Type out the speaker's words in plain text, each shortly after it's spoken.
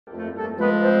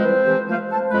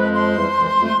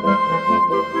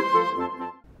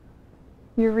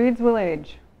Your reeds will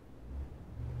age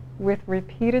with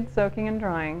repeated soaking and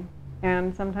drying,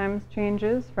 and sometimes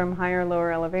changes from higher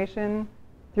lower elevation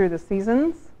through the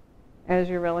seasons. As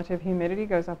your relative humidity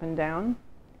goes up and down,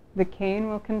 the cane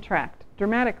will contract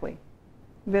dramatically.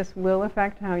 This will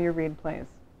affect how your reed plays.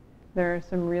 There are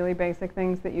some really basic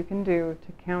things that you can do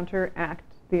to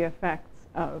counteract the effects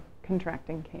of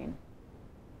contracting cane.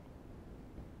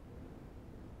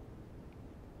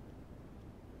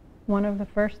 One of the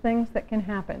first things that can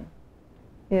happen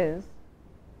is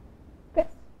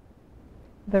this.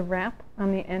 The wrap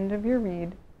on the end of your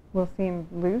reed will seem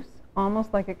loose,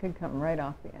 almost like it could come right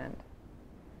off the end.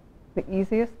 The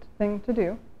easiest thing to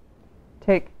do,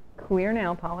 take clear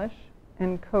nail polish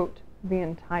and coat the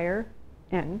entire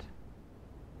end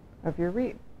of your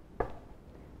reed.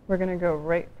 We're going to go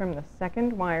right from the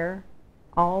second wire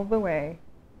all the way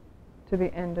to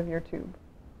the end of your tube.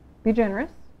 Be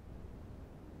generous.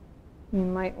 You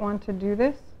might want to do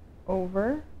this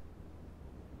over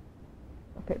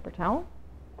a paper towel.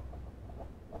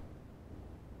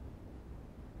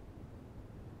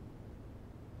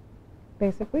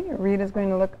 Basically, your reed is going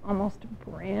to look almost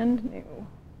brand new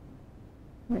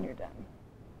when you're done.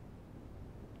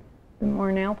 The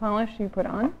more nail polish you put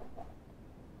on,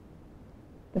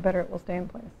 the better it will stay in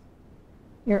place.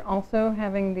 You're also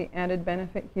having the added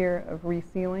benefit here of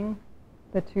resealing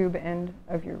the tube end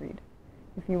of your reed.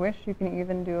 If you wish, you can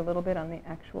even do a little bit on the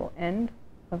actual end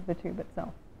of the tube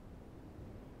itself.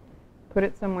 Put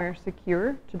it somewhere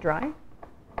secure to dry.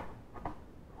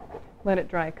 Let it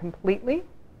dry completely.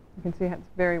 You can see how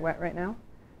it's very wet right now.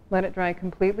 Let it dry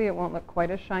completely. It won't look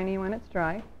quite as shiny when it's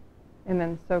dry. And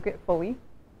then soak it fully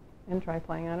and try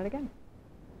playing on it again.